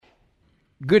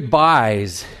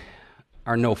Goodbyes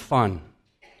are no fun,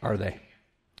 are they?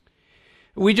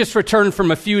 We just returned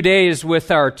from a few days with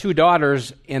our two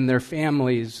daughters and their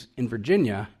families in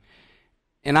Virginia,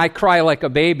 and I cry like a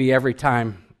baby every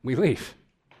time we leave.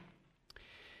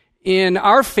 In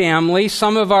our family,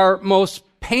 some of our most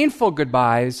painful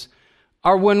goodbyes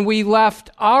are when we left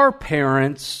our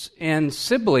parents and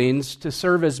siblings to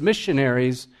serve as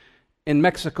missionaries in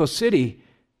Mexico City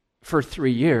for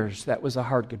 3 years. That was a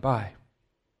hard goodbye.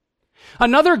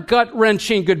 Another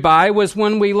gut-wrenching goodbye was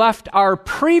when we left our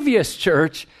previous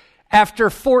church after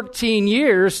 14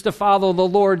 years to follow the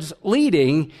Lord's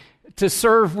leading to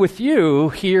serve with you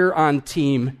here on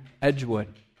Team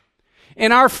Edgewood.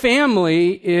 And our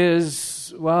family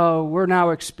we're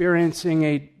now experiencing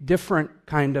a different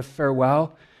kind of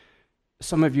farewell.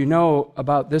 Some of you know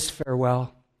about this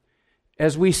farewell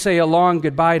as we say a long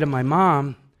goodbye to my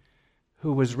mom,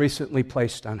 who was recently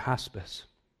placed on hospice.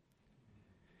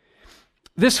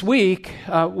 This week,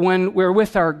 when we're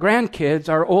with our grandkids,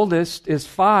 our oldest is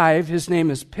 5, his name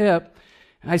is Pip.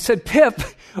 I said, Pip,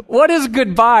 what does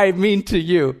goodbye mean to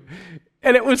you?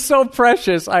 And it was so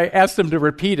precious, I asked him to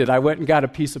repeat it. I went and got a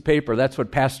piece of paper. That's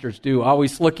what pastors do,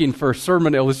 always looking for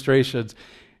sermon illustrations.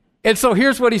 And so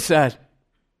here's what he said.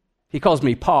 He calls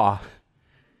me Pa.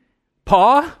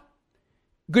 Pa,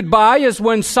 goodbye is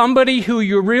when somebody who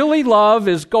you really love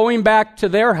is going back to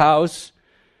their house,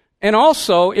 and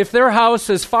also if their house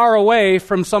is far away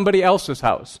from somebody else's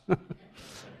house.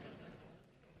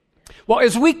 Well,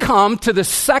 as we come to the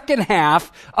second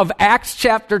half of Acts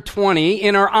chapter 20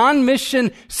 in our On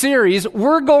Mission series,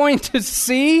 we're going to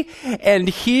see and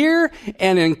hear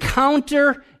and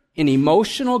encounter an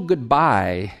emotional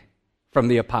goodbye from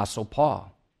the Apostle Paul.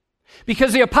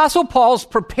 Because the Apostle Paul's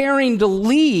preparing to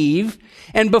leave,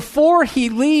 and before he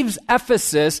leaves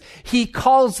Ephesus, he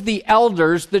calls the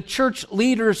elders, the church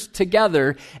leaders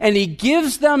together, and he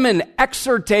gives them an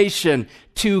exhortation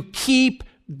to keep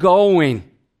going.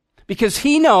 Because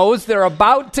he knows they're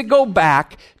about to go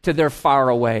back to their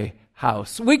faraway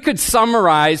house. We could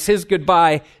summarize his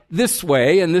goodbye this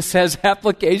way, and this has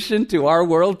application to our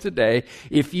world today.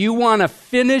 If you want to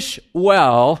finish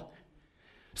well,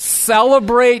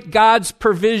 celebrate God's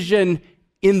provision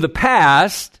in the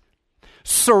past,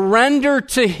 surrender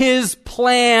to his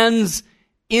plans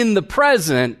in the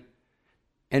present,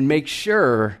 and make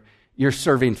sure you're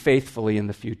serving faithfully in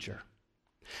the future.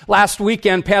 Last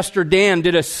weekend, Pastor Dan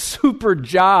did a super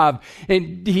job,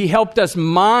 and he helped us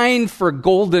mine for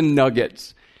golden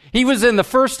nuggets. He was in the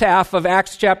first half of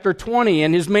Acts chapter 20,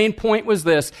 and his main point was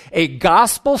this: a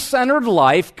gospel-centered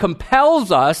life compels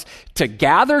us to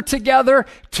gather together,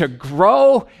 to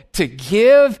grow, to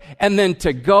give, and then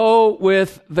to go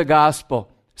with the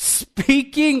gospel.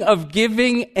 Speaking of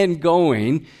giving and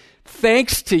going,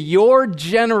 thanks to your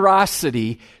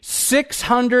generosity,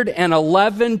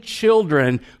 611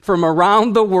 children from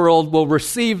around the world will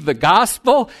receive the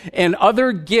gospel and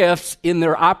other gifts in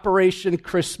their Operation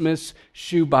Christmas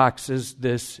shoeboxes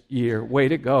this year. Way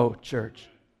to go, church.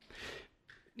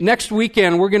 Next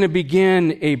weekend, we're going to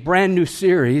begin a brand new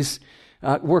series.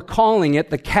 We're calling it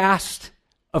The Cast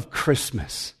of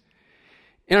Christmas.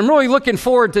 And I'm really looking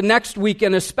forward to next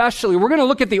weekend especially. We're going to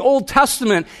look at the Old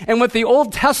Testament and what the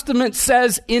Old Testament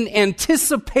says in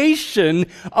anticipation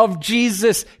of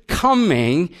Jesus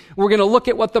coming. We're going to look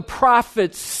at what the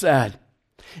prophets said.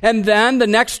 And then the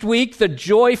next week, the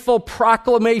joyful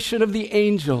proclamation of the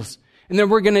angels. And then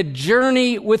we're going to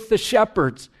journey with the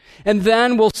shepherds. And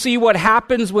then we'll see what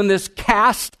happens when this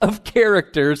cast of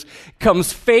characters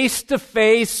comes face to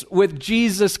face with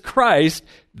Jesus Christ,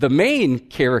 the main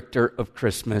character of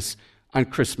Christmas, on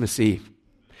Christmas Eve.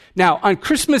 Now, on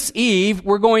Christmas Eve,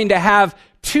 we're going to have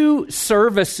 2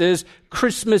 services.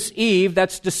 Christmas Eve,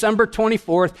 that's December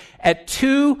 24th, at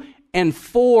 2 and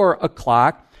 4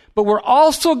 o'clock. But we're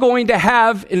also going to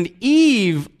have an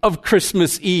eve of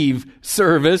Christmas Eve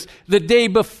service. The day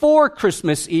before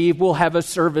Christmas Eve, we'll have a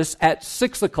service at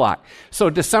 6 o'clock. So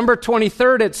December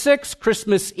 23rd at 6,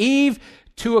 Christmas Eve,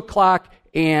 2 o'clock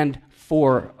and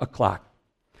 4 o'clock.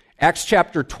 Acts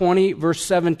chapter 20, verse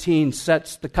 17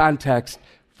 sets the context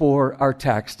for our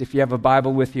text. If you have a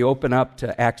Bible with you, open up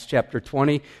to Acts chapter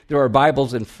 20. There are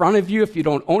Bibles in front of you. If you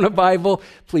don't own a Bible,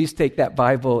 please take that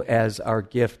Bible as our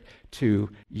gift to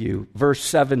you. Verse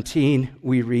 17,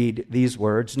 we read these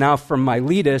words: Now from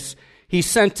Miletus he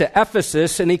sent to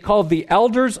Ephesus, and he called the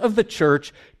elders of the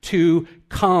church to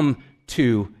come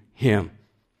to him.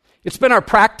 It's been our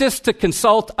practice to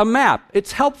consult a map.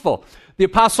 It's helpful. The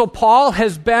Apostle Paul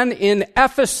has been in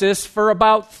Ephesus for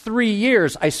about 3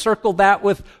 years. I circled that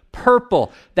with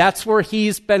purple. That's where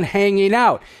he's been hanging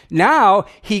out. Now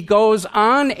he goes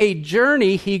on a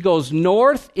journey. He goes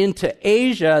north into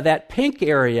Asia, that pink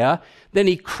area. Then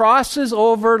he crosses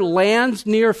over, lands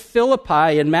near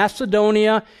Philippi in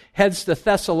Macedonia, heads to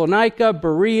Thessalonica,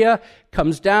 Berea,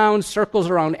 comes down, circles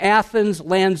around Athens,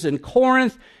 lands in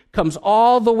Corinth, comes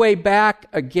all the way back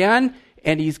again,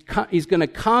 and he's going to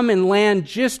come and land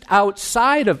just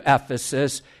outside of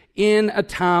Ephesus in a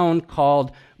town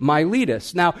called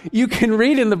Miletus. Now, you can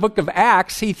read in the book of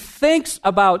Acts, he thinks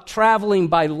about traveling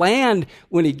by land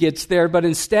when he gets there, but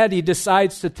instead he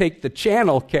decides to take the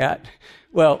Channel Cat.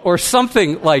 Well, or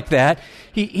something like that.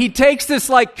 He takes this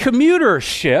like commuter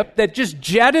ship that just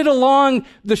jetted along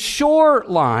the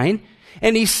shoreline,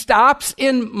 and he stops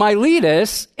in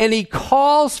Miletus, and he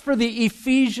calls for the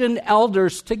Ephesian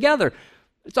elders together.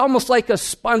 It's almost like a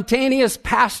spontaneous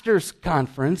pastors'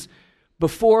 conference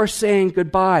before saying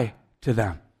goodbye to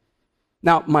them.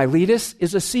 Now, Miletus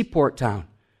is a seaport town.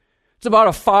 It's about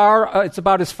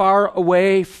as far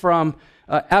away from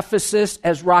Ephesus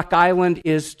as Rock Island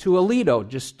is to Aledo,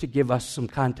 just to give us some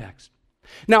context.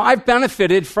 Now, I've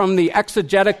benefited from the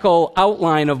exegetical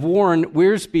outline of Warren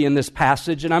Wiersbe in this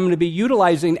passage, and I'm going to be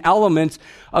utilizing elements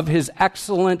of his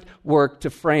excellent work to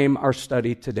frame our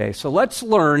study today. So let's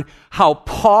learn how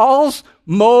Paul's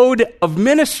mode of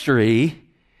ministry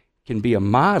can be a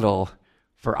model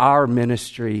for our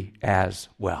ministry as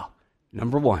well.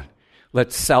 Number one,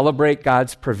 let's celebrate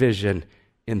God's provision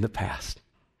in the past.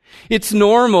 It's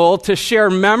normal to share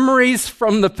memories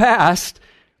from the past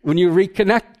when you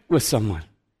reconnect with someone.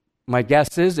 My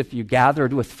guess is if you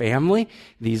gathered with family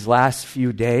these last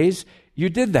few days, you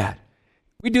did that.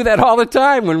 We do that all the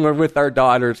time when we're with our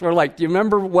daughters. We're like, do you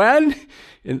remember when?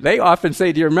 And they often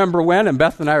say, do you remember when? And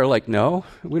Beth and I are like, no,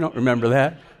 we don't remember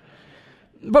that.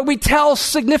 But we tell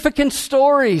significant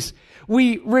stories.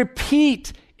 We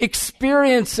repeat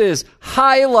experiences,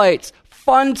 highlights,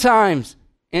 fun times,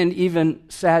 and even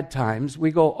sad times.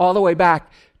 We go all the way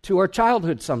back to our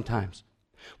childhood sometimes.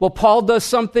 Well, Paul does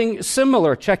something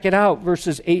similar. Check it out,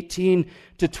 verses 18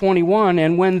 to 21.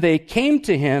 And when they came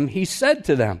to him, he said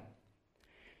to them,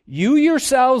 "You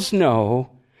yourselves know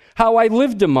how I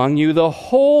lived among you the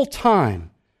whole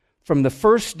time from the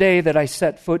first day that I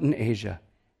set foot in Asia,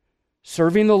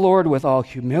 serving the Lord with all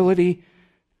humility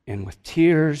and with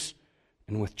tears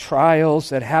and with trials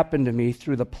that happened to me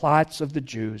through the plots of the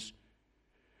Jews.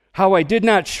 How I did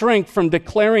not shrink from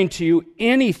declaring to you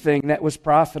anything that was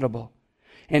profitable,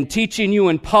 and teaching you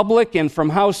in public and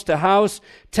from house to house,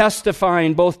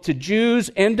 testifying both to Jews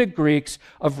and to Greeks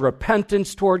of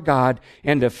repentance toward God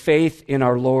and of faith in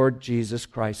our Lord Jesus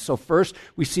Christ." So first,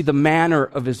 we see the manner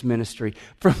of his ministry.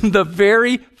 From the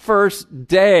very first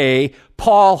day,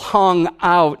 Paul hung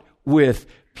out with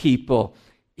people.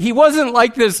 He wasn't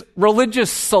like this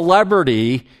religious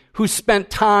celebrity who spent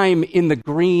time in the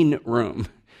green room.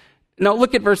 Now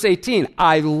look at verse 18.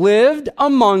 "I lived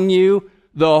among you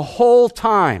the whole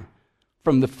time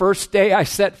from the first day I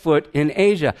set foot in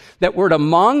Asia." That word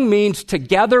among means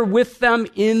together with them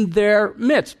in their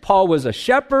midst. Paul was a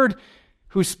shepherd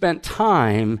who spent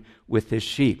time with his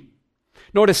sheep.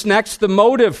 Notice next the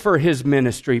motive for his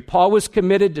ministry. Paul was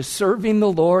committed to serving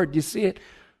the Lord, you see it,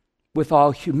 with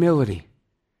all humility.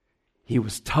 He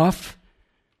was tough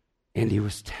and he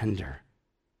was tender.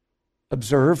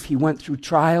 Observe, he went through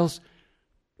trials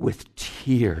with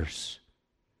tears.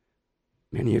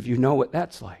 Many of you know what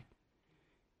that's like.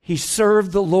 He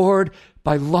served the Lord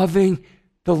by loving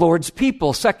the Lord's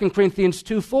people. 2 Corinthians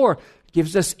 2:4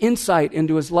 gives us insight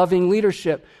into his loving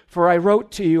leadership. "For I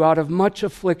wrote to you out of much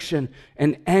affliction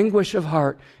and anguish of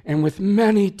heart and with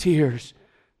many tears,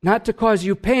 not to cause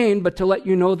you pain, but to let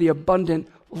you know the abundant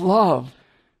love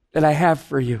that I have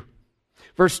for you."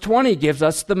 Verse 20 gives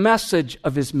us the message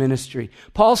of his ministry.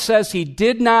 Paul says he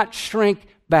did not shrink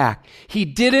back. He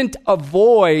didn't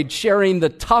avoid sharing the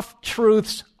tough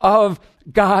truths of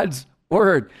God's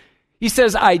word. He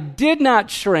says, "I did not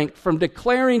shrink from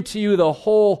declaring to you the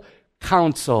whole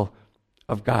counsel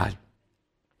of God."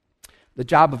 The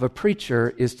job of a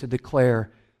preacher is to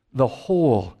declare the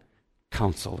whole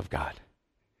counsel of God.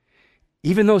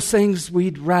 Even those things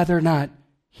we'd rather not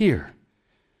hear.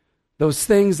 Those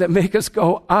things that make us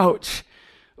go, ouch,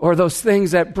 or those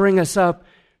things that bring us up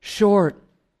short.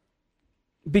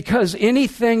 Because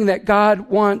anything that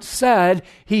God once said,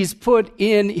 he's put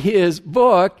in his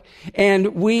book,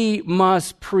 and we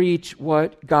must preach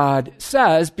what God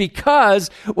says,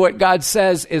 because what God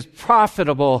says is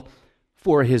profitable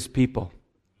for his people.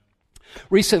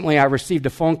 Recently, I received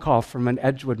a phone call from an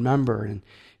Edgewood member, and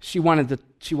she wanted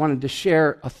to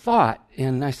share a thought,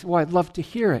 and I said, "Well, I'd love to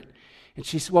hear it." And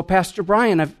she said, well, Pastor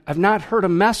Brian, I've not heard a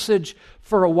message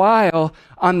for a while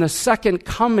on the second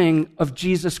coming of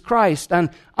Jesus Christ,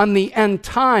 on the end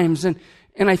times. And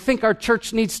I think our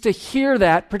church needs to hear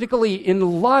that, particularly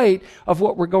in light of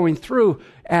what we're going through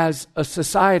as a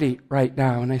society right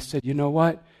now. And I said, you know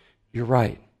what? You're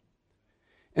right.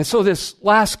 And so these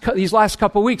last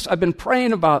couple of weeks, I've been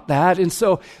praying about that. And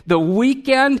so the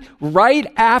weekend right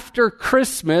after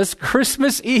Christmas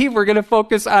Eve, we're going to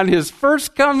focus on his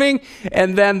first coming.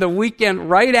 And then the weekend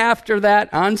right after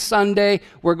that, on Sunday,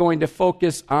 we're going to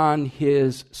focus on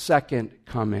his second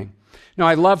coming. Now,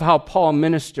 I love how Paul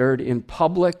ministered in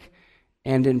public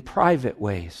and in private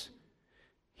ways.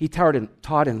 He taught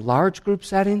in large group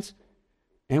settings.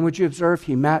 And would you observe,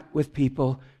 he met with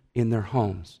people in their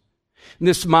homes. And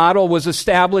this model was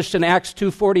established in Acts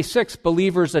 2:46.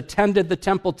 Believers attended the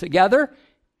temple together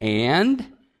and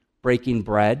breaking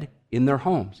bread in their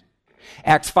homes.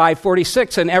 Acts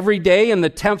 5:46, and every day in the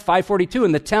 5:42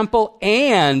 in the temple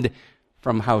and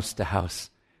from house to house.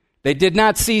 They did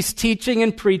not cease teaching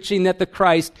and preaching that the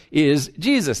Christ is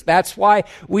Jesus. That's why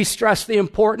we stress the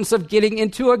importance of getting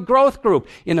into a growth group,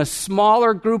 in a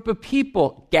smaller group of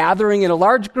people, gathering in a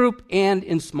large group and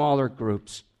in smaller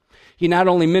groups. He not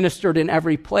only ministered in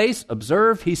every place,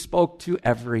 observe, he spoke to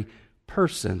every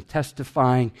person,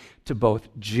 testifying to both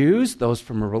Jews, those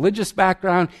from a religious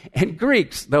background, and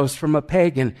Greeks, those from a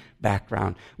pagan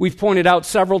background. We've pointed out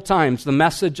several times the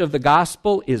message of the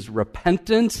gospel is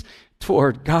repentance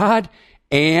toward God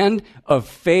and of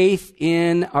faith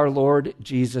in our Lord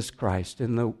Jesus Christ.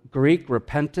 In the Greek,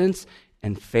 repentance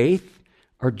and faith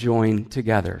are joined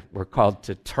together. We're called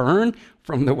to turn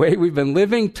from the way we've been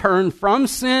living, turn from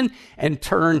sin, and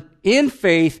turn in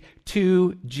faith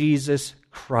to Jesus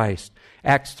Christ.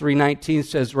 Acts 3:19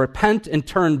 says, repent and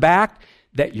turn back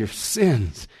that your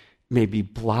sins may be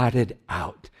blotted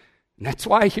out. And that's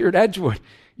why here at Edgewood,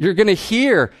 you're going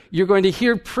to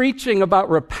hear preaching about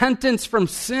repentance from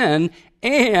sin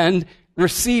and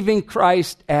receiving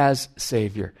Christ as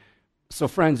Savior. So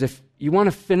friends, if you want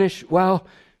to finish well,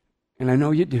 and I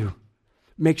know you do,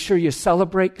 make sure you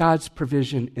celebrate God's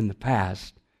provision in the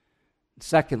past.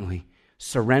 Secondly,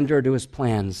 surrender to his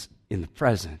plans in the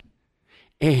present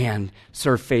and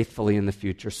serve faithfully in the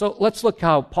future. So let's look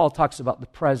how Paul talks about the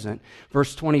present.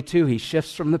 Verse 22, he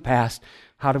shifts from the past.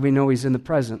 How do we know he's in the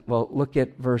present? Well, look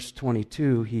at verse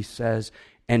 22. He says,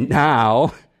 and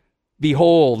now,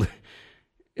 behold.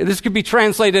 This could be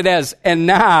translated as, and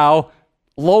now,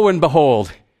 lo and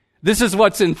behold. This is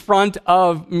what's in front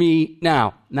of me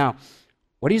now. Now,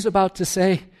 what he's about to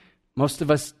say, most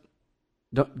of us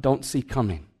don't see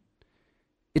coming.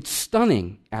 It's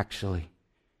stunning, actually.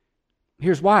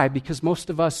 Here's why, because most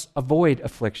of us avoid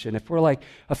affliction. If we're like,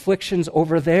 affliction's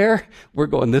over there, we're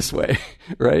going this way,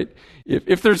 right?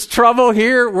 If there's trouble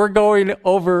here, we're going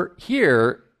over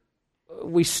here.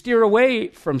 We steer away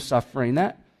from suffering.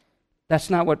 That's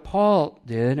not what Paul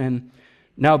did. And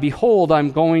now behold,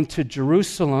 I'm going to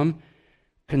Jerusalem,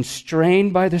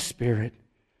 constrained by the Spirit,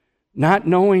 not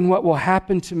knowing what will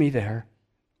happen to me there,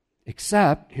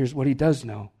 except, here's what he does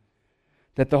know,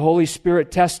 that the Holy Spirit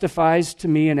testifies to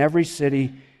me in every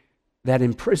city that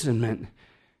imprisonment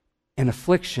and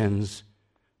afflictions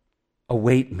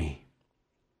await me.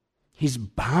 He's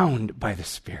bound by the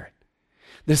Spirit.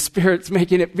 The Spirit's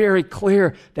making it very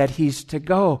clear that he's to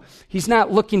go. He's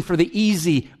not looking for the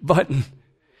easy button.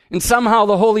 And somehow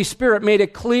the Holy Spirit made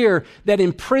it clear that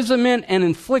imprisonment and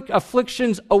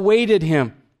afflictions awaited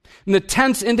him. And the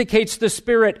tense indicates the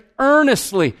Spirit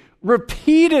earnestly,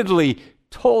 repeatedly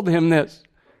told him this.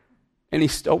 And he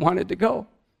still wanted to go.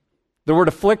 The word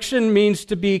affliction means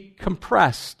to be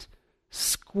compressed,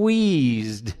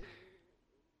 squeezed,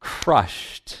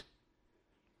 crushed.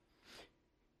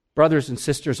 Brothers and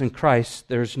sisters in Christ,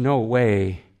 there's no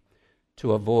way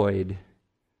to avoid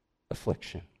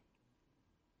affliction.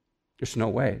 There's no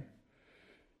way.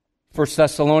 1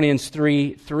 Thessalonians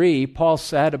 3:3, Paul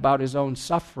said about his own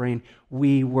suffering,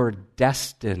 we were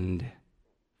destined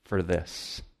for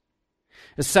this.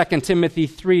 2 Timothy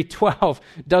 3:12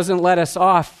 doesn't let us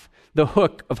off the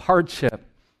hook of hardship.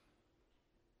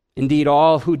 Indeed,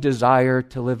 all who desire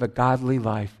to live a godly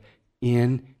life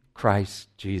in Christ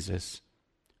Jesus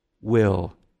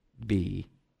will be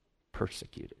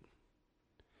persecuted.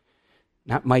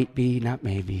 Not might be, not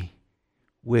maybe,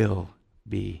 will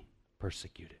be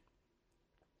persecuted.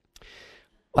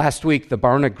 Last week, the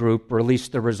Barna Group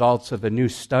released the results of a new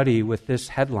study with this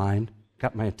headline,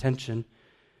 got my attention.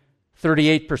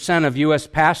 38% of U.S.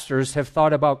 pastors have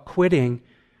thought about quitting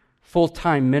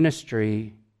full-time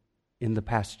ministry in the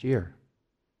past year.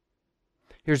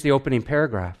 Here's the opening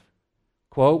paragraph.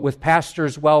 Quote, with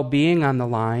pastors' well-being on the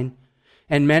line,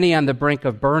 and many on the brink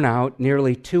of burnout.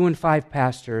 Nearly 2 in 5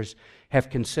 pastors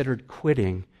have considered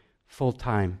quitting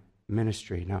full-time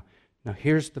ministry. Now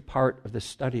here's the part of the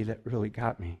study that really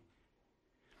got me.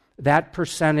 That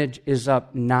percentage is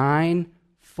up 9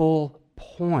 full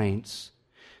points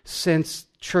since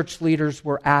church leaders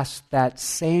were asked that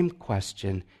same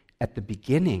question at the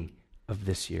beginning of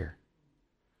this year.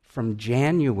 From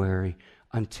January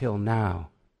until now,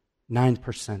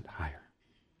 9% higher.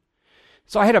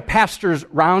 So I had a pastor's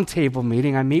roundtable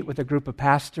meeting. I meet with a group of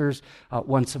pastors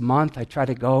once a month. I try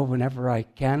to go whenever I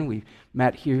can. We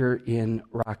met here in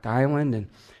Rock Island, and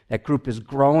that group is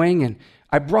growing. And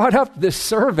I brought up this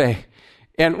survey,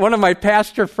 and one of my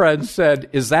pastor friends said,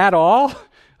 "Is that all?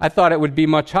 I thought it would be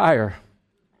much higher."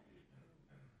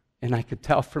 And I could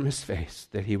tell from his face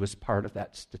that he was part of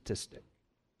that statistic.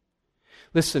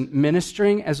 Listen,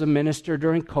 ministering as a minister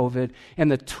during COVID and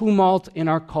the tumult in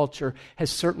our culture has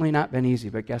certainly not been easy,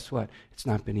 but guess what? It's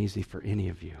not been easy for any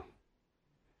of you.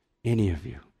 Any of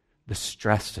you. The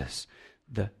stresses,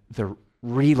 the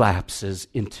relapses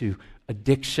into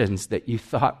addictions that you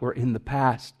thought were in the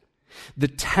past, the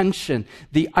tension,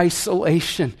 the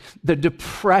isolation, the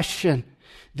depression,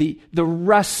 the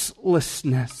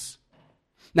restlessness.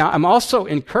 Now, I'm also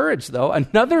encouraged, though.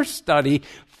 Another study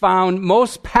found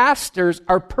most pastors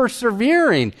are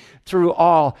persevering through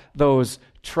all those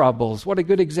troubles. What a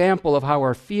good example of how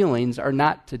our feelings are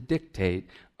not to dictate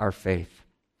our faith.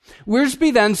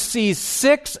 Wiersbe then sees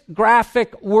 6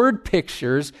 graphic word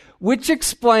pictures, which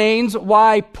explains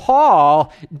why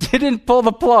Paul didn't pull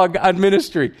the plug on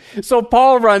ministry. So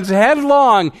Paul runs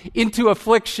headlong into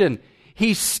affliction.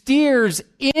 He steers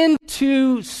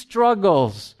into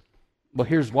struggles. Well,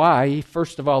 here's why.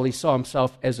 First of all, he saw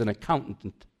himself as an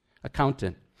accountant.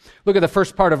 Look at the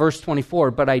first part of verse 24.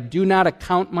 "But I do not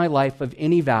account my life of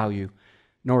any value,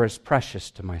 nor as precious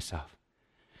to myself."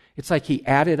 It's like he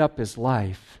added up his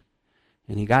life,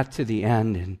 and he got to the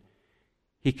end, and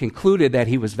he concluded that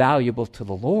he was valuable to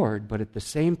the Lord, but at the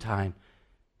same time,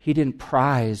 he didn't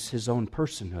prize his own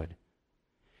personhood.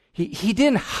 He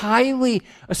didn't highly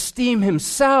esteem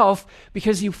himself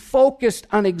because he focused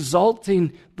on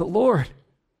exalting the Lord.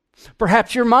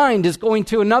 Perhaps your mind is going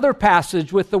to another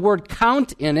passage with the word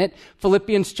count in it,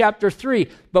 Philippians chapter 3.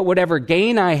 "But whatever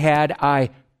gain I had,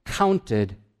 I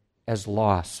counted as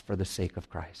loss for the sake of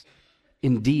Christ."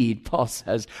 Indeed, Paul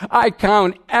says, "I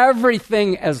count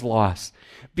everything as loss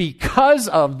because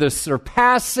of the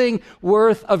surpassing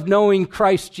worth of knowing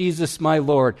Christ Jesus my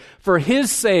Lord. For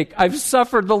his sake, I've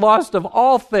suffered the loss of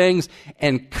all things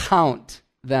and count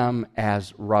them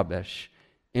as rubbish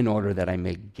in order that I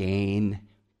may gain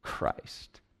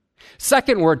Christ."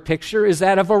 Second word picture is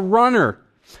that of a runner.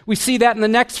 We see that in the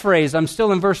next phrase. I'm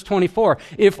still in verse 24.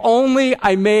 "If only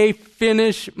I may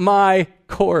finish my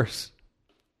course."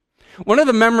 One of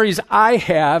the memories I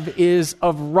have is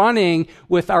of running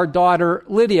with our daughter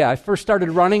Lydia. I first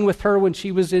started running with her when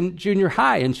she was in junior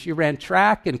high, and she ran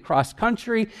track and cross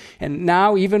country. And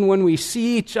now, even when we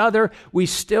see each other, we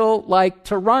still like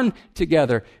to run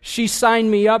together. She signed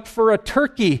me up for a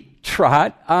turkey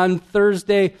trot on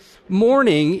Thursday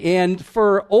morning, and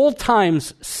for old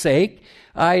time's sake,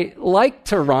 I like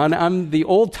to run. I'm the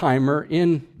old timer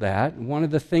in that. One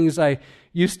of the things I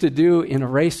used to do in a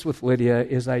race with Lydia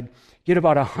is I'd get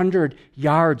about 100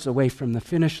 yards away from the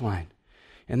finish line,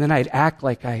 and then I'd act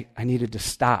like I needed to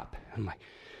stop. I'm like,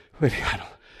 "Lydia,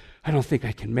 I don't think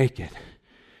I can make it."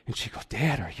 And she'd go,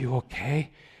 "Dad, are you okay?"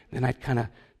 And then I'd kind of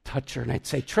touch her and I'd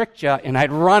say, "Tricked ya," and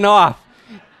I'd run off.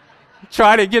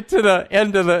 Try to get to the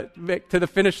end of the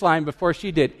finish line before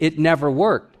she did. It never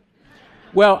worked.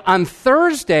 Well, on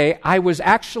Thursday, I was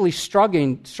actually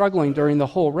struggling during the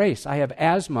whole race. I have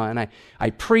asthma, and I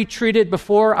pre-treated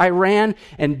before I ran,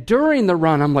 and during the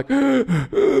run, I'm like,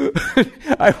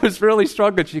 I was really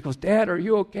struggling. She goes, "Dad, are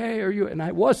you okay? And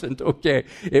I wasn't okay.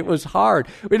 It was hard.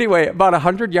 Anyway, about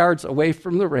 100 yards away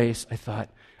from the race, I thought,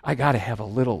 I got to have a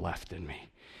little left in me.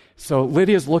 So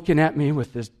Lydia's looking at me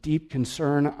with this deep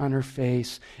concern on her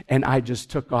face, and I just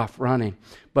took off running.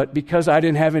 But because I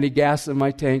didn't have any gas in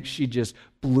my tank, she just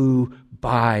blew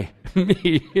by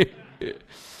me.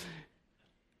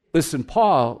 Listen,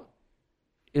 Paul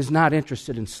is not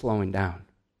interested in slowing down.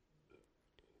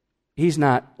 He's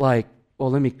not like,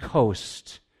 well, let me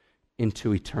coast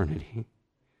into eternity.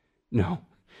 No.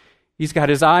 He's got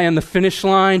his eye on the finish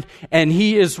line, and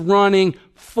he is running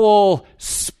full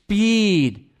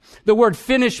speed. The word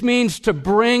finish means to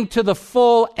bring to the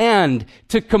full end,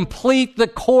 to complete the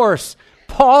course.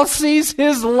 Paul sees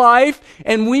his life,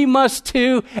 and we must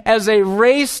too, as a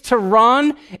race to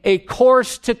run, a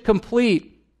course to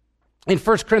complete. In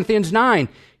 1 Corinthians 9,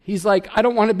 He's like, I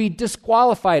don't want to be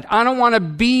disqualified. I don't want to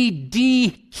be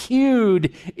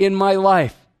DQ'd in my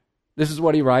life. This is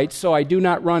what he writes. So I do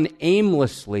not run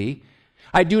aimlessly.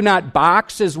 I do not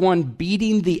box as one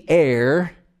beating the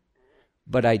air,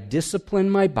 but I discipline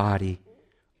my body.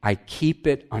 I keep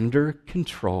it under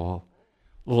control,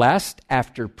 lest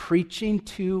after preaching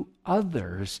to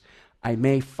others, I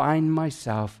may find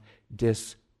myself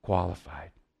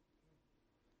disqualified.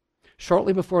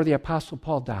 Shortly before the Apostle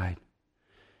Paul died,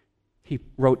 he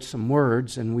wrote some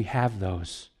words, and we have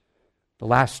those. The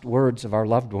last words of our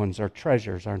loved ones are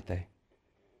treasures, aren't they?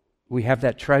 We have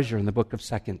that treasure in the book of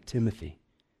 2 Timothy.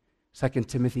 2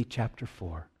 Timothy chapter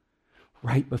 4.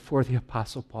 Right before the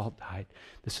Apostle Paul died,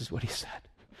 this is what he said.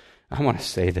 I want to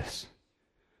say this.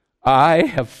 I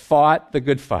have fought the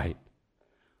good fight.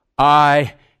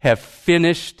 I have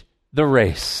finished the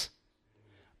race.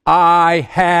 I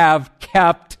have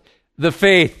kept the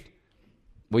faith.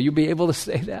 Will you be able to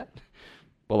say that?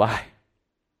 Will I?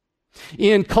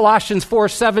 In Colossians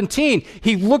 4:17,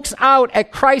 he looks out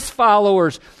at Christ's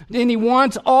followers, and he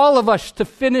wants all of us to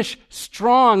finish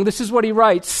strong. This is what he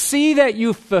writes. See that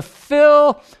you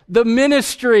fulfill the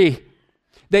ministry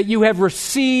that you have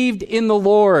received in the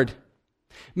Lord.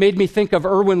 Made me think of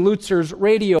Erwin Lutzer's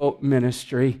radio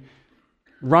ministry,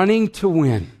 Running to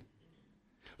Win.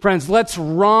 Friends, let's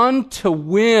run to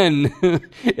win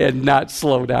and not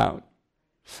slow down.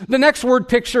 The next word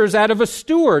picture is that of a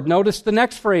steward. Notice the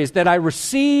next phrase, that I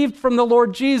received from the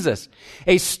Lord Jesus.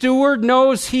 A steward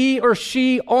knows he or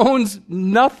she owns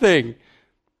nothing.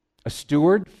 A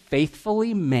steward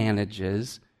faithfully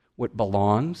manages what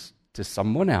belongs to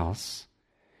someone else,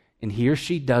 and he or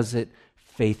she does it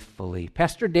faithfully.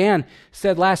 Pastor Dan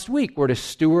said last week we're to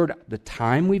steward the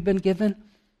time we've been given,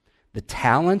 the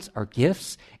talents, our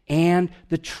gifts, and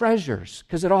the treasures,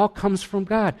 because it all comes from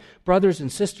God. Brothers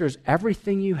and sisters,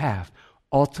 everything you have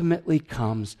ultimately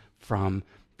comes from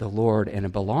the Lord, and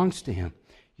it belongs to Him.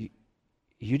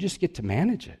 You just get to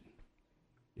manage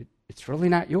it. It's really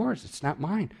not yours. It's not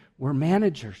mine. We're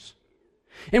managers.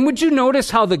 And would you notice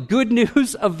how the good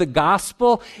news of the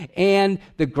gospel and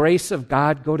the grace of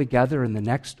God go together in the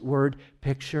next word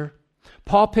picture?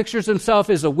 Paul pictures himself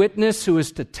as a witness who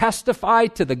is to testify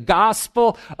to the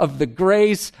gospel of the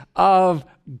grace of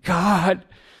God.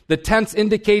 The tense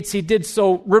indicates he did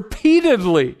so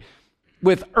repeatedly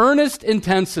with earnest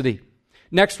intensity.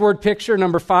 Next word picture,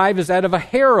 number 5, is that of a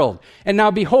herald. And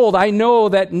now behold, I know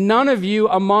that none of you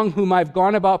among whom I've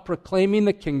gone about proclaiming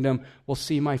the kingdom will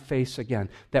see my face again.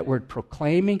 That word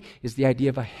proclaiming is the idea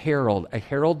of a herald. A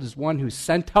herald is one who's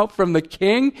sent out from the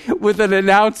king with an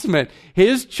announcement.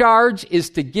 His charge is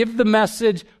to give the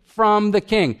message from the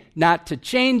king, not to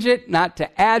change it, not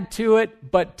to add to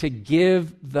it, but to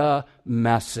give the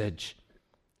message.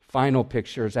 Final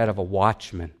picture is that of a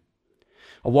watchman.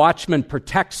 A watchman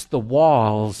protects the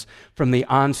walls from the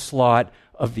onslaught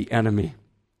of the enemy.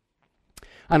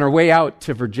 On our way out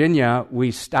to Virginia,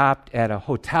 we stopped at a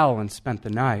hotel and spent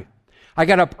the night. I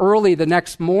got up early the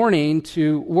next morning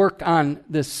to work on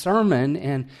this sermon,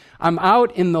 and I'm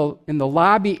out in the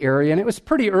lobby area, and it was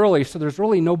pretty early, so there's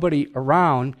really nobody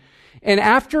around. And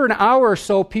after an hour or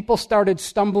so, people started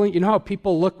stumbling. You know how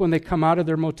people look when they come out of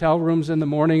their motel rooms in the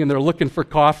morning and they're looking for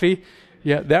coffee?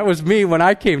 Yeah, that was me when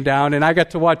I came down, and I got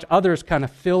to watch others kind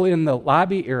of fill in the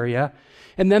lobby area.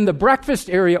 And then the breakfast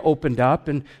area opened up,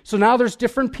 and so now there's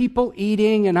different people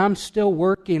eating, and I'm still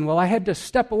working. Well, I had to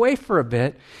step away for a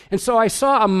bit, and so I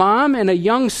saw a mom and a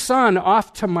young son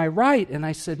off to my right, and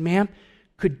I said, ma'am,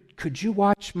 could you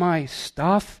watch my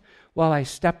stuff while I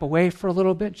step away for a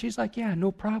little bit? She's like, yeah,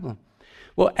 no problem.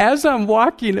 Well, as I'm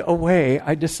walking away,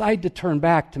 I decide to turn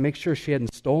back to make sure she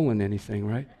hadn't stolen anything,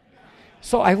 right?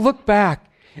 So I look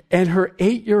back, and her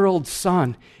 8-year-old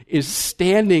son is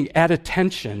standing at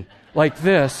attention like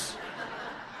this,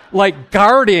 like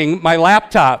guarding my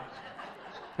laptop.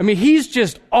 I mean, he's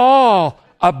just all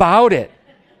about it.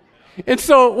 And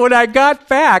so when I got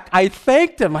back, I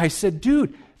thanked him. I said,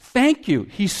 dude, thank you.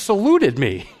 He saluted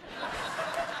me.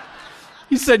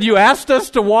 He said, you asked us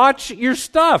to watch your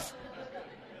stuff.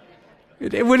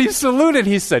 When he saluted,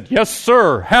 he said, yes,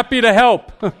 sir, happy to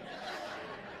help.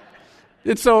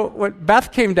 And so when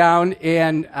Beth came down,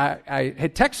 and I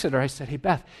had texted her, I said, hey,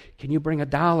 Beth, can you bring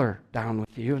 $1 down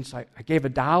with you? And so I gave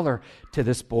 $1 to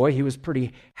this boy. He was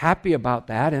pretty happy about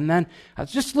that. And then I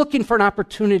was just looking for an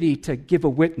opportunity to give a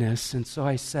witness. And so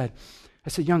I said,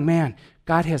 young man,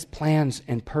 God has plans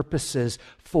and purposes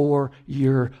for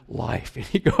your life. And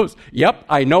he goes, yep,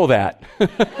 I know that.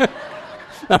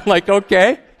 I'm like,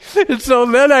 okay. And so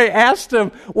then I asked him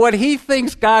what he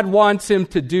thinks God wants him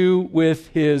to do with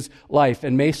his life.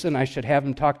 And Mason, I should have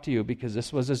him talk to you, because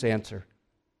this was his answer.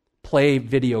 play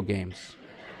video games.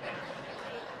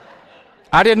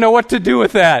 I didn't know what to do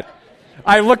with that.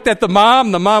 I looked at the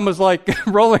mom. The mom was like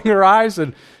rolling her eyes,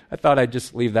 and I thought I'd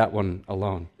just leave that one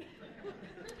alone.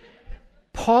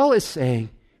 Paul is saying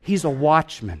he's a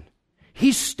watchman.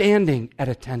 He's standing at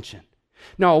attention.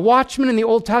 Now, a watchman in the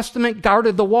Old Testament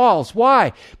guarded the walls.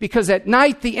 Why? Because at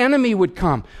night the enemy would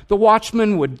come. The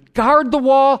watchman would guard the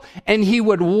wall, and he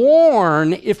would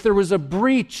warn if there was a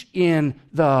breach in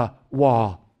the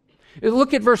wall.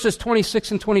 Look at verses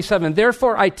 26 and 27.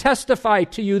 Therefore, I testify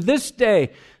to you this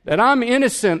day that I'm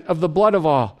innocent of the blood of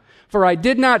all, for I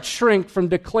did not shrink from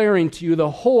declaring to you the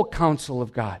whole counsel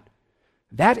of God.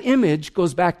 That image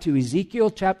goes back to Ezekiel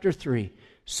chapter 3.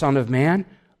 Son of man,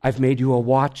 I've made you a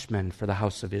watchman for the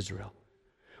house of Israel.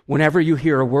 Whenever you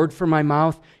hear a word from my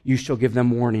mouth, you shall give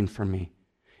them warning from me.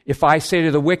 If I say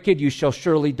to the wicked, you shall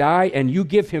surely die, and you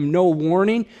give him no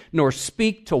warning, nor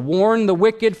speak to warn the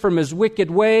wicked from his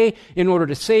wicked way in order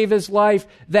to save his life,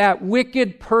 that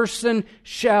wicked person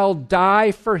shall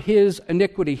die for his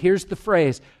iniquity. Here's the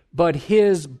phrase, but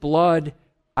his blood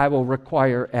I will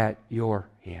require at your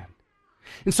hand.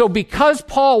 And so because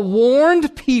Paul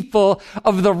warned people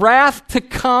of the wrath to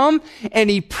come, and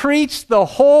he preached the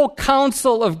whole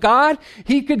counsel of God,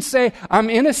 he could say, I'm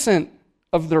innocent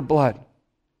of their blood.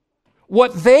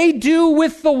 What they do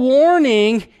with the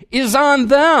warning is on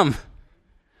them.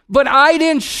 But I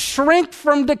didn't shrink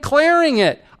from declaring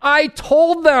it. I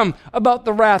told them about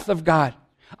the wrath of God.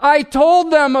 I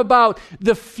told them about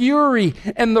the fury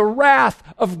and the wrath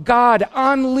of God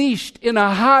unleashed in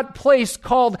a hot place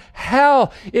called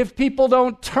hell if people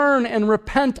don't turn and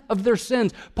repent of their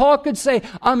sins. Paul could say,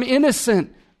 I'm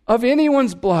innocent of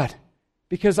anyone's blood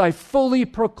because I fully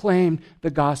proclaimed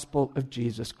the gospel of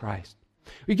Jesus Christ.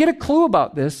 We get a clue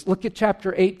about this. Look at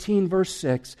chapter 18, verse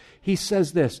 6. He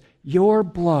says this, your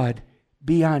blood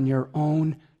be on your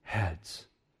own heads.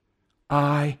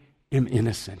 I am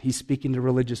innocent. He's speaking to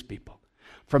religious people.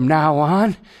 From now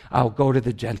on, I'll go to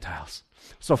the Gentiles.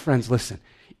 So friends, listen.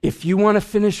 If you want to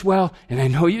finish well, and I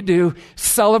know you do,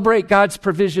 celebrate God's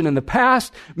provision in the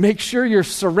past, make sure you're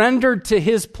surrendered to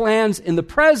His plans in the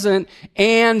present,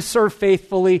 and serve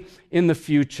faithfully in the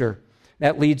future.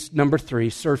 That leads, number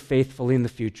 3, serve faithfully in the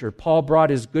future. Paul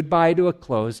brought his goodbye to a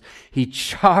close. He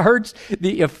charged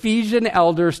the Ephesian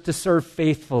elders to serve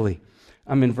faithfully.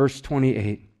 I'm in verse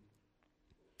 28.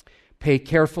 Pay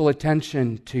careful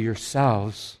attention to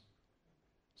yourselves.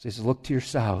 So he says, look to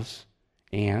yourselves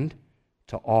and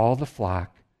to all the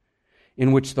flock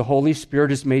in which the Holy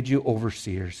Spirit has made you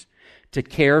overseers, to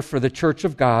care for the church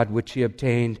of God, which He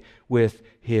obtained with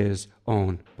His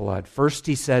own blood. First,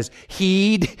 he says,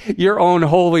 heed your own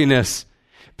holiness.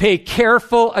 Pay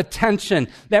careful attention.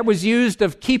 That was used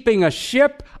of keeping a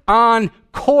ship on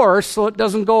course so it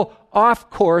doesn't go off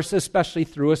course, especially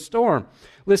through a storm.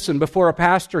 Listen, before a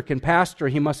pastor can pastor,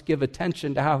 he must give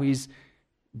attention to how he's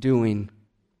doing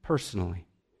personally.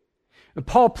 And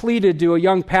Paul pleaded to a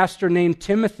young pastor named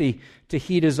Timothy to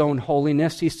heed his own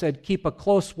holiness. He said, keep a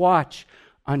close watch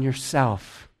on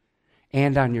yourself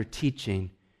and on your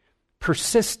teaching.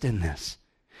 Persist in this,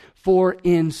 for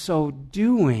in so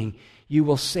doing, you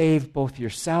will save both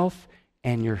yourself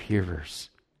and your hearers.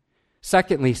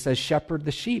 Secondly, he says, shepherd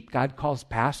the sheep. God calls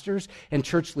pastors and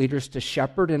church leaders to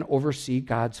shepherd and oversee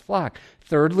God's flock.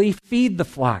 Thirdly, feed the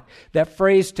flock. That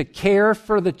phrase, to care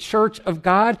for the church of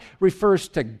God, refers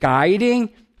to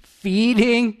guiding,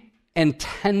 feeding, and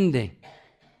tending.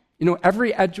 You know,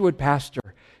 every Edgewood pastor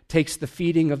takes the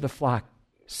feeding of the flock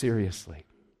seriously.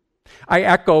 I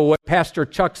echo what Pastor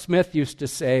Chuck Smith used to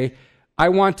say, I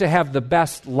want to have the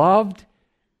best loved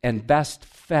and best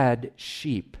fed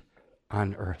sheep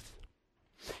on earth.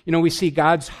 You know, we see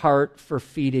God's heart for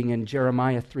feeding in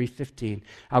Jeremiah 3:15.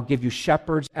 I'll give you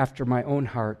shepherds after my own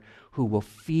heart who will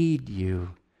feed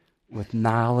you with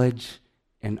knowledge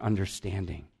and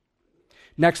understanding.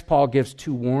 Next, Paul gives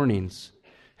 2 warnings.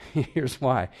 Here's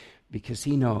why. Because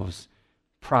he knows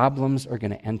problems are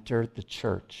going to enter the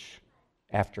church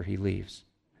after he leaves.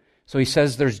 So he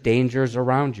says there's dangers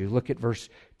around you. Look at verse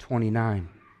 29.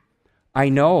 I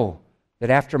know that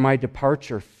after my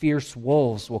departure, fierce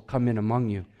wolves will come in among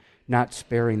you, not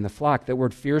sparing the flock. That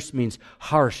word fierce means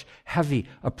harsh, heavy,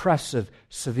 oppressive,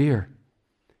 severe.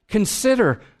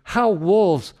 Consider how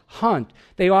wolves hunt.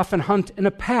 They often hunt in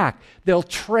a pack. They'll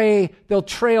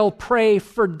trail prey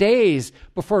for days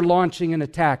before launching an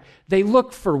attack. They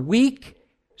look for weak,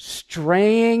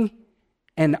 straying,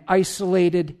 and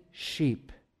isolated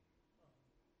sheep.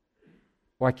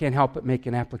 Well, I can't help but make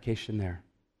an application there.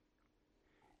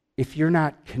 If you're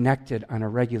not connected on a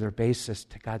regular basis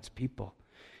to God's people,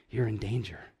 you're in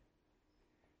danger.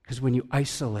 Because when you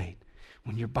isolate,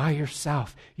 When you're by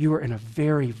yourself, you are in a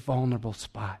very vulnerable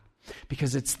spot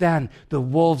because it's then the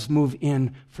wolves move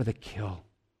in for the kill.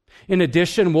 In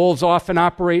addition, wolves often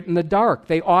operate in the dark.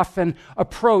 They often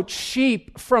approach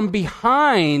sheep from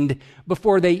behind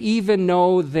before they even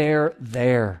know they're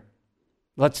there.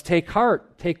 Let's take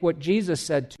heart. Take what Jesus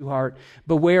said to heart.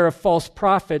 Beware of false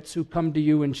prophets who come to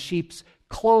you in sheep's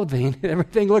clothing.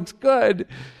 Everything looks good,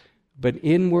 but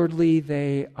inwardly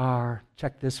they are,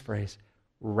 check this phrase,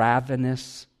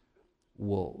 ravenous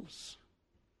wolves.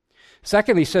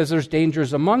 Secondly, he says there's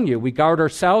dangers among you. We guard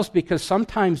ourselves because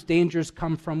sometimes dangers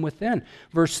come from within.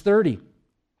 Verse 30,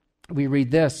 we read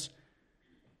this,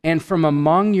 and from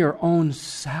among your own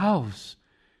selves,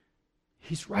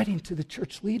 he's writing to the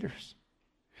church leaders,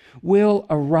 will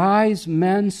arise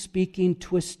men speaking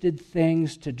twisted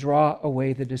things to draw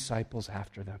away the disciples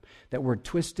after them. That word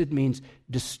twisted means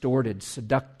distorted,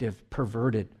 seductive,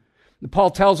 perverted.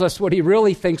 Paul tells us what he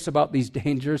really thinks about these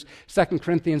dangers. 2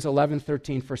 Corinthians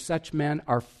 11:13, for such men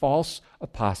are false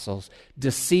apostles,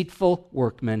 deceitful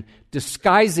workmen,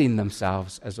 disguising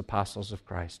themselves as apostles of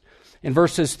Christ. In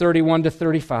verses 31 to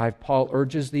 35, Paul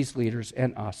urges these leaders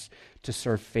and us to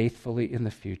serve faithfully in the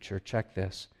future. Check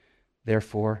this.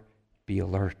 Therefore, be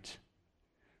alert,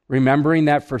 remembering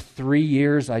that for 3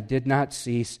 years I did not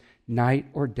cease night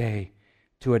or day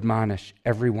to admonish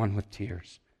everyone with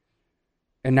tears.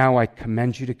 And now I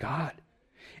commend you to God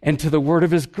and to the word of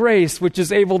his grace, which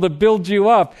is able to build you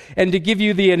up and to give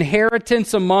you the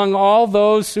inheritance among all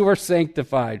those who are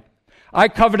sanctified. I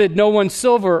coveted no one's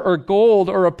silver or gold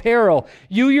or apparel.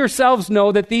 You yourselves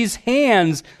know that these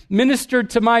hands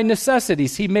ministered to my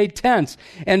necessities. He made tents,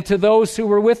 and to those who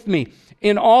were with me.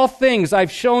 In all things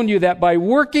I've shown you that by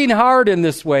working hard in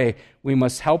this way, we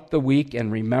must help the weak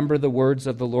and remember the words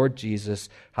of the Lord Jesus,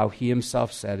 how he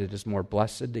himself said, it is more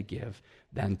blessed to give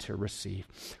than to receive.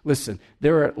 Listen,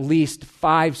 there are at least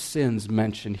 5 sins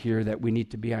mentioned here that we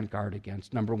need to be on guard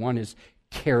against. Number 1 is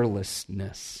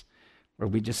carelessness, where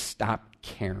we just stop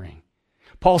caring.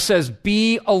 Paul says,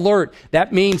 be alert.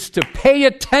 That means to pay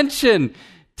attention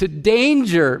to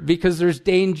danger because there's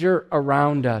danger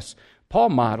around us. Paul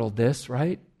modeled this,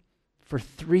 right? For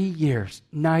 3 years,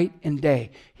 night and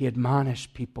day, he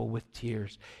admonished people with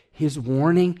tears. His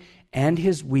warning and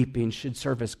his weeping should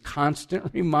serve as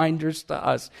constant reminders to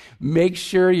us. Make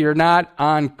sure you're not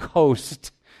on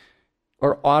coast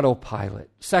or autopilot.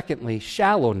 Secondly,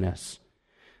 shallowness.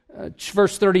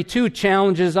 Verse 32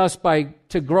 challenges us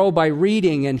to grow by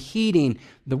reading and heeding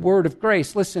the word of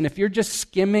grace. Listen, if you're just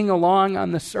skimming along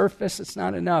on the surface, it's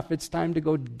not enough. It's time to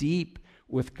go deep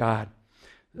with God.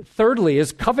 Thirdly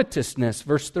is covetousness.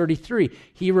 Verse 33,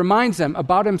 he reminds them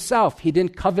about himself. He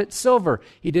didn't covet silver.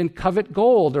 He didn't covet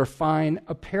gold or fine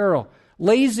apparel.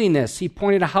 Laziness, he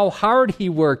pointed out how hard he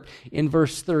worked in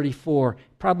verse 34.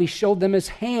 Probably showed them his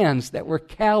hands that were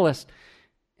calloused.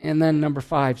 And then number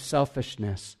 5,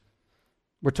 selfishness.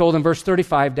 We're told in verse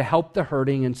 35 to help the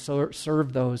hurting and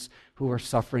serve those who are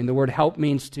suffering. The word help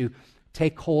means to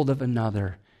take hold of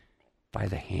another by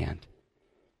the hand.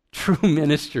 True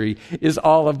ministry is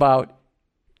all about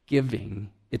giving.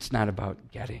 It's not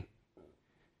about getting.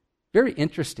 Very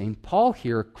interesting. Paul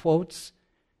here quotes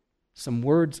some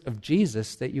words of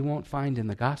Jesus that you won't find in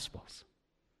the Gospels.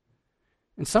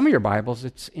 In some of your Bibles,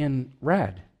 it's in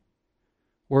red.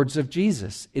 Words of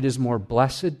Jesus. It is more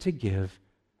blessed to give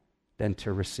than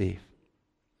to receive.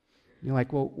 You're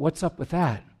like, well, what's up with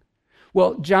that?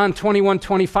 Well, John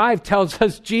 21:25 tells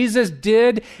us Jesus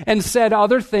did and said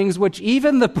other things which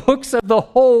even the books of the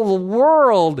whole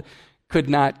world could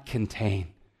not contain.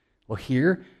 Well,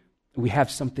 here we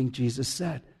have something Jesus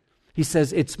said. He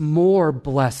says it's more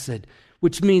blessed,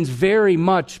 which means very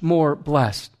much more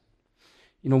blessed.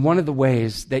 You know, one of the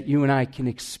ways that you and I can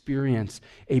experience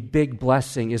a big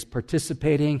blessing is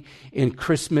participating in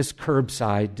Christmas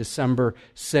Curbside, December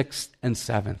 6th and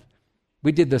 7th.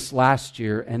 We did this last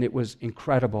year, and it was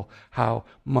incredible how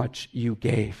much you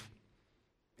gave.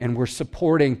 And we're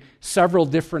supporting several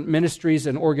different ministries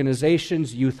and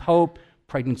organizations, Youth Hope,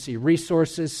 Pregnancy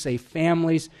Resources, Safe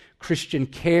Families, Christian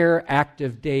Care,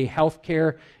 Active Day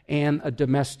Healthcare, and a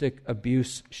domestic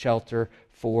abuse shelter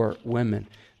for women.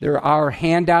 There are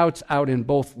handouts out in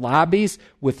both lobbies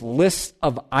with lists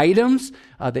of items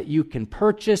that you can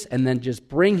purchase and then just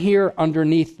bring here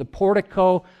underneath the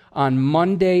portico on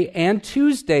Monday and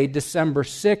Tuesday, December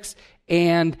 6th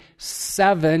and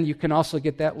 7th. You can also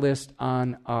get that list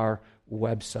on our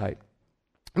website.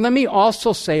 Let me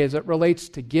also say, as it relates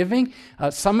to giving,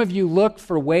 some of you look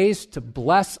for ways to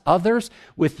bless others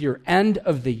with your end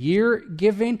of the year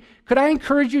giving. Could I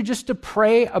encourage you just to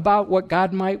pray about what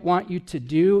God might want you to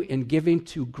do in giving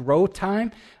to Grow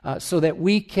Time so that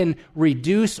we can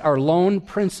reduce our loan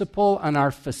principal on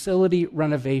our facility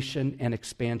renovation and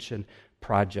expansion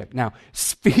project? Now,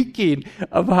 speaking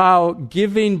of how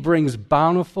giving brings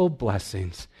bountiful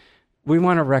blessings, we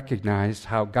want to recognize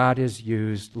how God has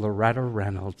used Loretta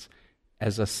Reynolds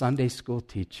as a Sunday school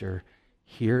teacher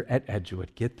here at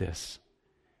Edgewood. Get this,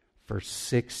 for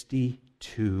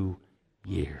 62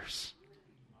 years.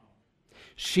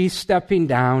 She's stepping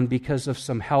down because of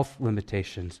some health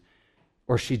limitations,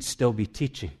 or she'd still be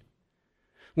teaching.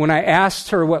 When I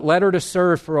asked her what led her to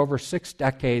serve for over 6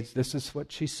 decades, this is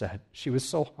what she said. She was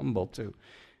so humble too.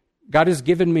 God has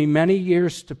given me many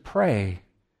years to pray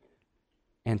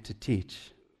and to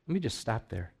teach. Let me just stop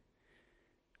there.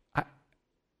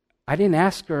 I didn't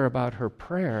ask her about her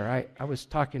prayer. I was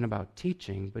talking about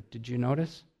teaching, but did you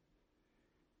notice?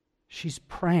 She's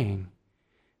praying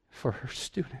for her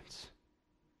students.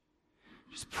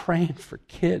 She's praying for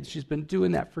kids. She's been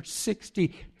doing that for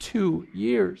 62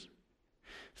 years.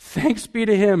 Thanks be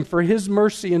to Him, for His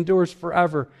mercy endures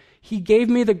forever. He gave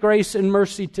me the grace and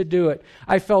mercy to do it.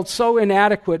 I felt so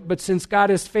inadequate, but since God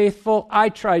is faithful, I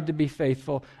tried to be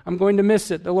faithful. I'm going to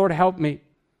miss it. The Lord help me.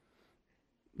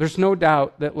 There's no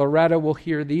doubt that Loretta will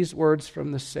hear these words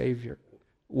from the Savior.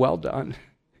 Well done,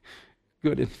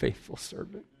 good and faithful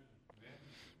servant.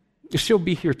 She'll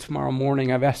be here tomorrow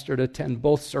morning. I've asked her to attend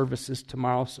both services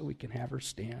tomorrow so we can have her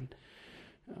stand.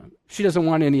 She doesn't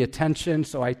want any attention,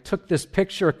 so I took this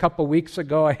picture a couple weeks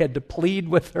ago. I had to plead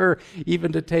with her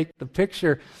even to take the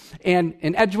picture. And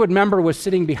an Edgewood member was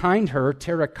sitting behind her,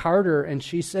 Tara Carter, and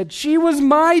she said, "She was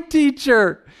my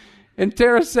teacher." And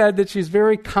Tara said that she's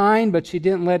very kind, but she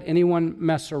didn't let anyone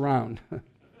mess around.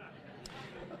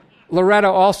 Loretta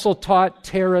also taught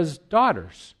Tara's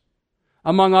daughters.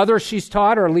 Among others, she's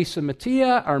taught our Lisa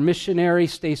Mattia, our missionary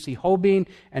Stacy Hobing,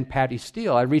 and Patty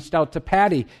Steele. I reached out to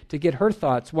Patty to get her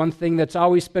thoughts. One thing that's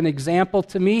always been an example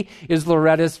to me is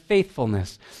Loretta's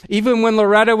faithfulness. Even when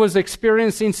Loretta was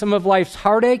experiencing some of life's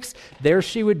heartaches, there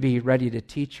she would be, ready to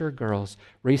teach her girls.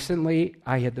 Recently,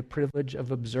 I had the privilege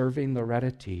of observing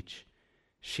Loretta teach.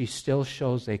 She still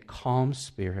shows a calm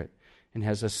spirit and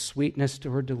has a sweetness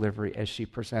to her delivery as she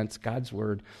presents God's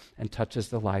word and touches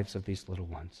the lives of these little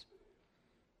ones.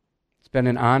 It's been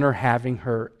an honor having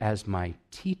her as my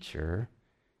teacher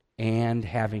and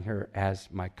having her as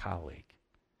my colleague.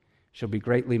 She'll be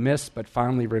greatly missed, but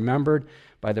fondly remembered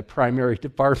by the primary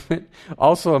department.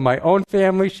 Also in my own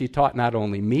family, she taught not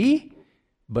only me,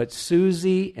 but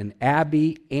Susie and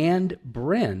Abby and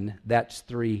Bryn. That's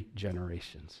 3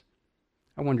 generations.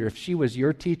 I wonder if she was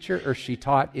your teacher or she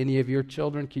taught any of your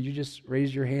children. Could you just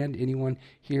raise your hand? Anyone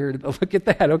here? Look at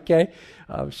that, okay.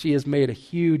 She has made a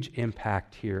huge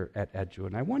impact here at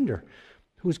Edgewood. And I wonder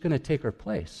who's going to take her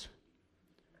place.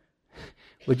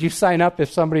 Would you sign up if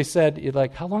somebody said, you'd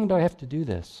like, how long do I have to do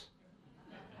this?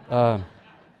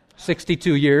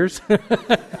 62 years.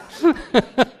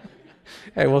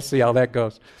 Hey, we'll see how that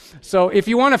goes. So if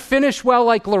you want to finish well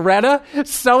like Loretta,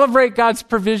 celebrate God's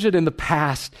provision in the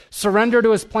past, surrender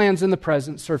to His plans in the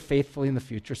present, serve faithfully in the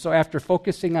future. So after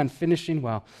focusing on finishing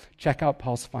well, check out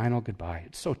Paul's final goodbye.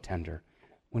 It's so tender.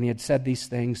 When he had said these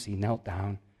things, he knelt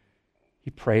down. He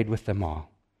prayed with them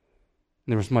all.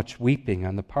 And there was much weeping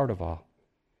on the part of all.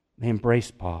 They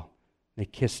embraced Paul. They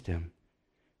kissed him,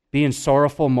 being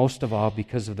sorrowful most of all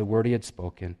because of the word he had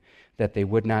spoken, that they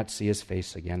would not see his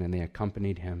face again, and they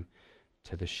accompanied him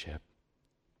to the ship.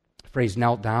 The phrase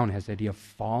knelt down has the idea of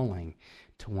falling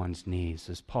to one's knees.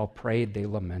 As Paul prayed, they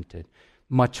lamented.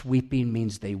 Much weeping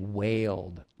means they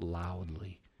wailed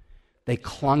loudly. They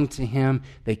clung to him.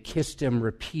 They kissed him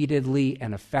repeatedly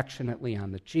and affectionately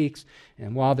on the cheeks.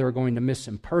 And while they were going to miss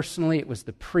him personally, it was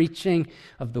the preaching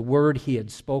of the word he had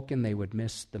spoken they would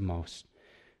miss the most.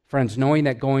 Friends, knowing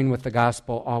that going with the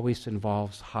gospel always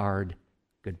involves hard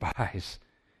goodbyes,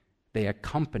 they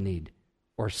accompanied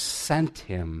or sent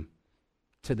him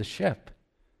to the ship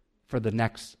for the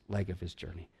next leg of his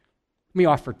journey. Let me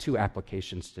offer 2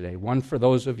 applications today, one for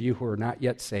those of you who are not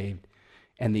yet saved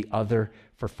and the other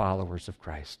for followers of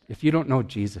Christ. If you don't know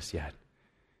Jesus yet,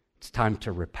 it's time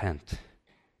to repent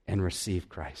and receive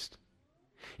Christ.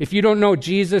 If you don't know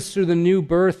Jesus through the new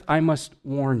birth, I must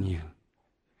warn you.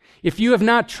 If you have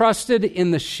not trusted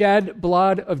in the shed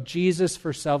blood of Jesus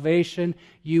for salvation,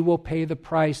 you will pay the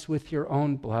price with your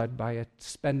own blood by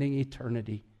spending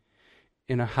eternity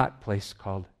in a hot place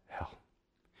called hell.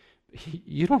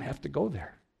 You don't have to go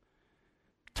there.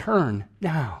 Turn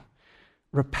now.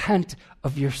 Repent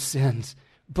of your sins.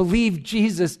 Believe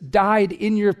Jesus died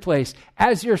in your place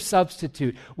as your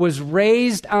substitute, was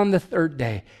raised on the third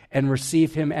day, and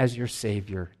receive him as your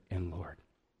Savior and Lord.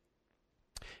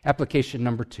 Application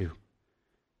number 2.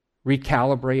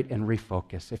 Recalibrate and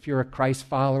refocus. If you're a Christ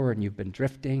follower and you've been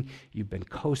drifting, you've been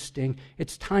coasting,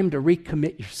 it's time to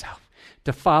recommit yourself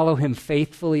to follow him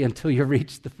faithfully until you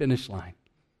reach the finish line.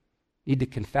 Need to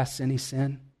confess any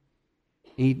sin?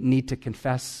 Need to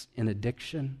confess an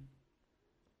addiction?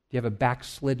 Do you have a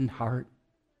backslidden heart?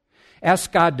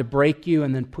 Ask God to break you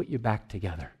and then put you back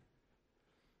together.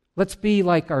 Let's be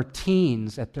like our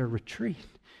teens at their retreat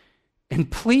and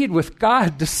plead with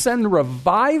God to send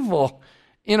revival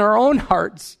in our own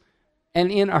hearts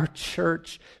and in our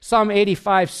church. Psalm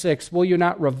 85:6, will you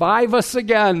not revive us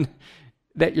again,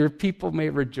 that your people may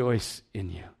rejoice in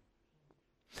you?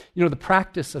 You know, the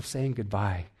practice of saying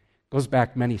goodbye goes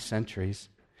back many centuries.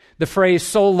 The phrase,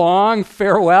 so long,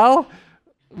 farewell,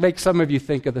 makes some of you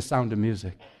think of The Sound of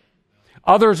Music.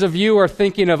 Others of you are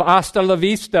thinking of Hasta la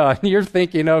Vista, and you're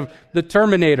thinking of the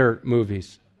Terminator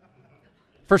movies.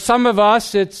 For some of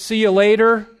us, it's see you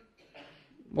later,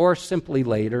 or simply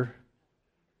later.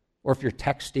 Or if you're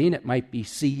texting, it might be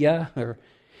see ya, or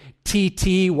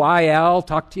TTYL,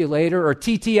 talk to you later, or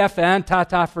TTFN,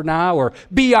 ta-ta for now, or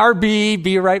BRB,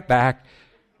 be right back.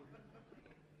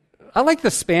 I like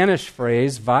the Spanish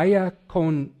phrase, vaya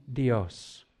con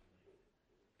Dios.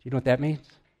 Do you know what that means?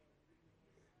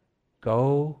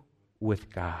 Go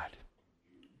with God.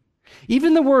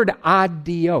 Even the word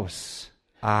adios,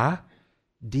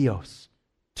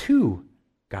 to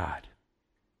God.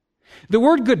 The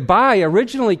word goodbye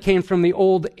originally came from the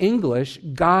Old English,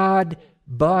 God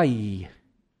bye,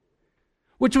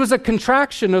 which was a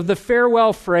contraction of the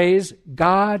farewell phrase,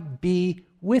 God be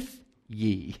with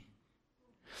ye.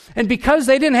 And because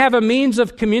they didn't have a means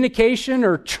of communication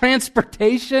or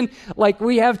transportation like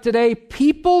we have today,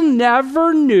 people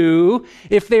never knew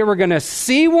if they were going to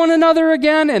see one another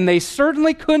again, and they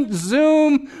certainly couldn't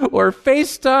Zoom or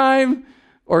FaceTime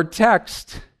or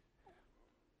text.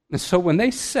 And so when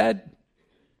they said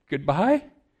goodbye,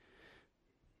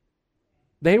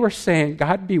 they were saying,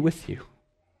 God be with you,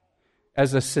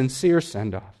 as a sincere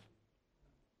send-off.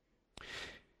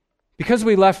 Because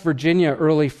we left Virginia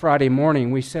early Friday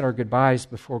morning, we said our goodbyes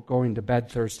before going to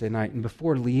bed Thursday night. And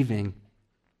before leaving,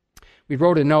 we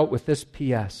wrote a note with this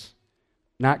P.S.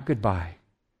 Not goodbye,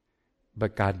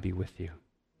 but God be with you.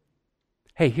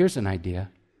 Hey, here's an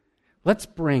idea. Let's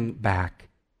bring back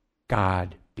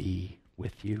God be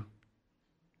with you.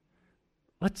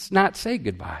 Let's not say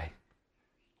goodbye.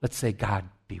 Let's say God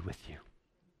be with you.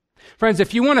 Friends,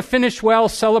 if you want to finish well,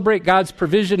 celebrate God's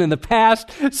provision in the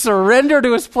past, surrender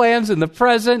to his plans in the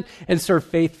present, and serve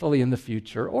faithfully in the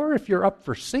future. Or if you're up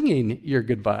for singing your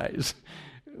goodbyes,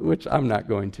 which I'm not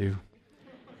going to.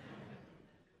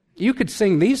 You could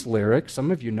sing these lyrics.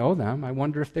 Some of you know them. I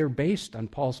wonder if they're based on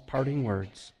Paul's parting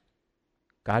words.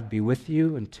 God be with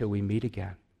you until we meet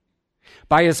again.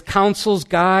 By his counsel's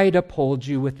guide uphold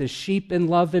you, with his sheep in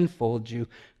love enfold you.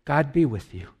 God be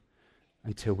with you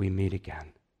until we meet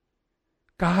again.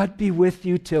 God be with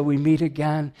you till we meet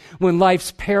again. When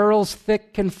life's perils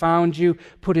thick confound you,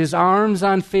 put his arms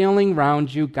unfailing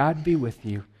round you. God be with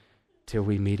you till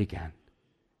we meet again.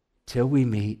 Till we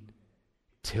meet,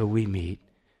 till we meet.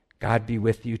 God be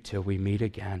with you till we meet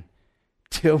again.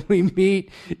 Till we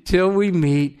meet, till we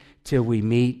meet, till we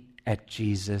meet at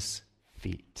Jesus'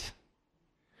 feet.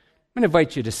 I'm going to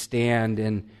invite you to stand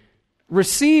and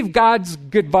receive God's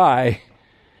goodbye.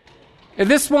 And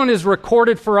this one is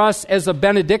recorded for us as a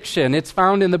benediction. It's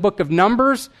found in the book of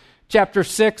Numbers, chapter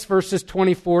 6, verses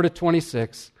 24 to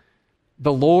 26.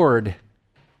 The Lord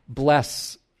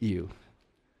bless you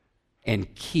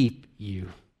and keep you.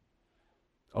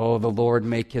 Oh, the Lord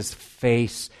make his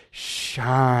face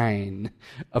shine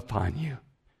upon you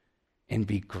and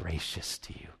be gracious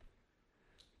to you.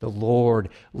 The Lord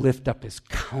lift up his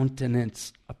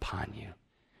countenance upon you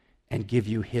and give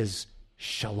you his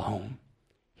shalom,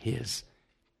 his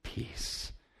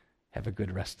peace. Have a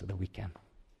good rest of the weekend.